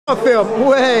Film.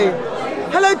 Way.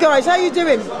 Hello guys, how you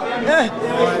doing?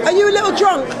 Are you a little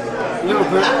drunk? A little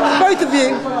bit. Both of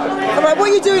you? Alright, what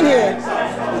are you doing here?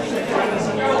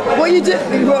 What are you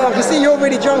doing? Well, I can see you're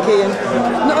really drunk, Ian.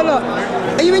 Not a lot.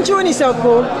 Are you enjoying yourself,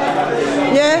 Paul?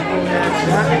 Yeah?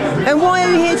 And why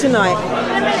are you here tonight?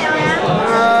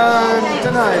 I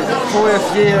don't know,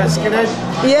 4th year at SKINHEAD.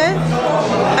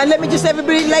 Yeah? And let me just,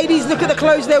 everybody, ladies, look at the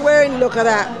clothes they're wearing. Look at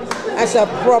that. That's a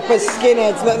proper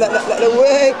skinhead. Look,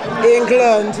 way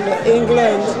England.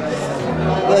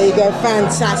 There you go,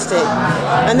 fantastic.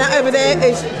 And that over there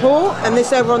is Paul, and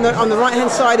this over on the right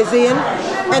hand side is Ian.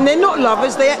 And they're not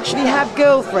lovers, they actually have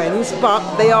girlfriends,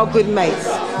 but they are good mates.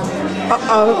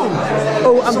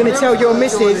 Oh, I'm going to tell your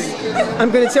missus. I'm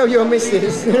going to tell your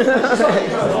missus.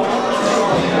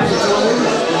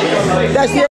 That's the